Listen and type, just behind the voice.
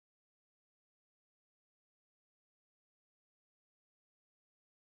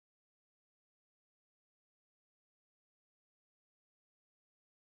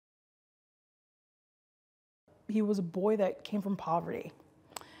he was a boy that came from poverty.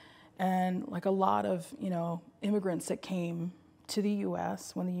 And like a lot of, immigrants that came to the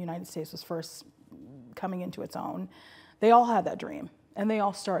US when the United States was first coming into its own, they all had that dream. And they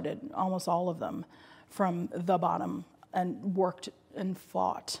all started, almost all of them, from the bottom and worked and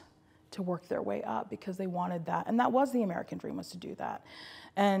fought to work their way up because they wanted that. And that was the American dream, was to do that.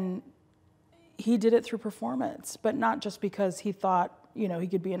 And he did it through performance, but not just because he thought, he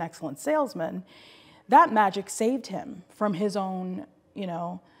could be an excellent salesman. That magic saved him from his own,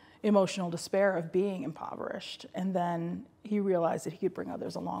 emotional despair of being impoverished. And then he realized that he could bring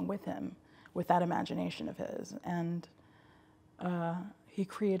others along with him with that imagination of his. And he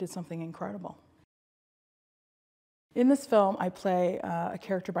created something incredible. In this film, I play a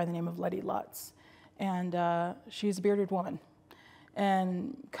character by the name of Letty Lutz. And she's a bearded woman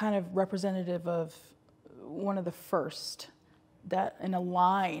and kind of representative of one of the first that in a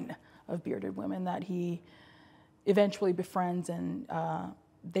line of bearded women that he eventually befriends, and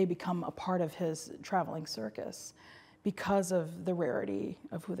they become a part of his traveling circus because of the rarity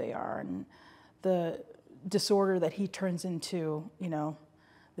of who they are and the disorder that he turns into,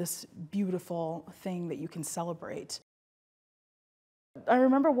 this beautiful thing that you can celebrate. I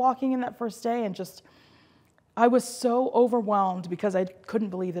remember walking in that first day and I was so overwhelmed because I couldn't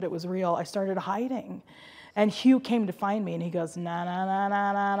believe that it was real. I started hiding. And Hugh came to find me and he goes, nah, nah, nah,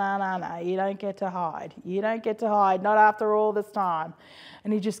 nah, nah, nah, nah, nah, you don't get to hide. You don't get to hide, not after all this time.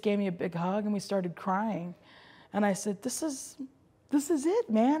 And he just gave me a big hug and we started crying. And I said, this is it,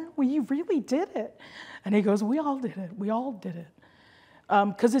 man. Well, you really did it. And he goes, we all did it. We all did it.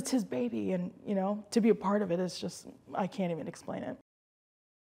 Because it's his baby, and to be a part of it is just, I can't even explain it.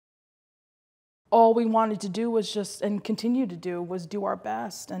 All we wanted to do was and continue to do, was do our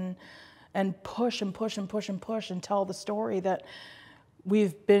best and push and push and push and push and tell the story that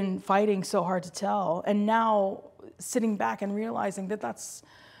we've been fighting so hard to tell. And now sitting back and realizing that that's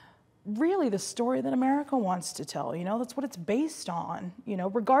really the story that America wants to tell, that's what it's based on,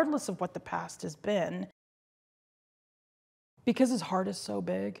 regardless of what the past has been. Because his heart is so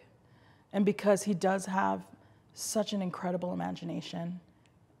big and because he does have such an incredible imagination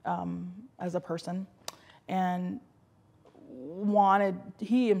as a person, and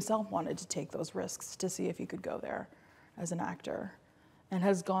he himself wanted to take those risks to see if he could go there as an actor, and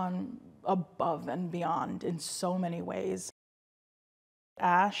has gone above and beyond in so many ways.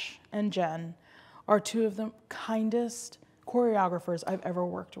 Ash and Jen are two of the kindest choreographers I've ever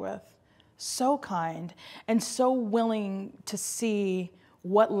worked with. So kind and so willing to see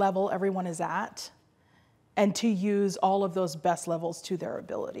what level everyone is at and to use all of those best levels to their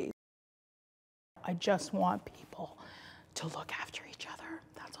ability. I just want people to look after each other,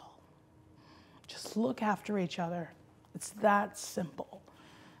 that's all. Just look after each other. It's that simple.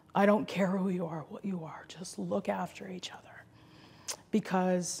 I don't care who you are, what you are, just look after each other.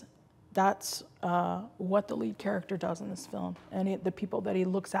 Because that's what the lead character does in this film. And the people that he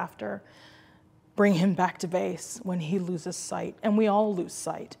looks after bring him back to base when he loses sight. And we all lose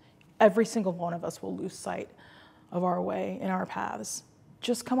sight. Every single one of us will lose sight of our way and our paths.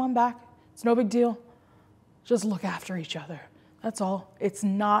 Just come on back. It's no big deal. Just look after each other. That's all. It's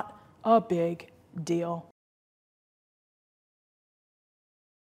not a big deal.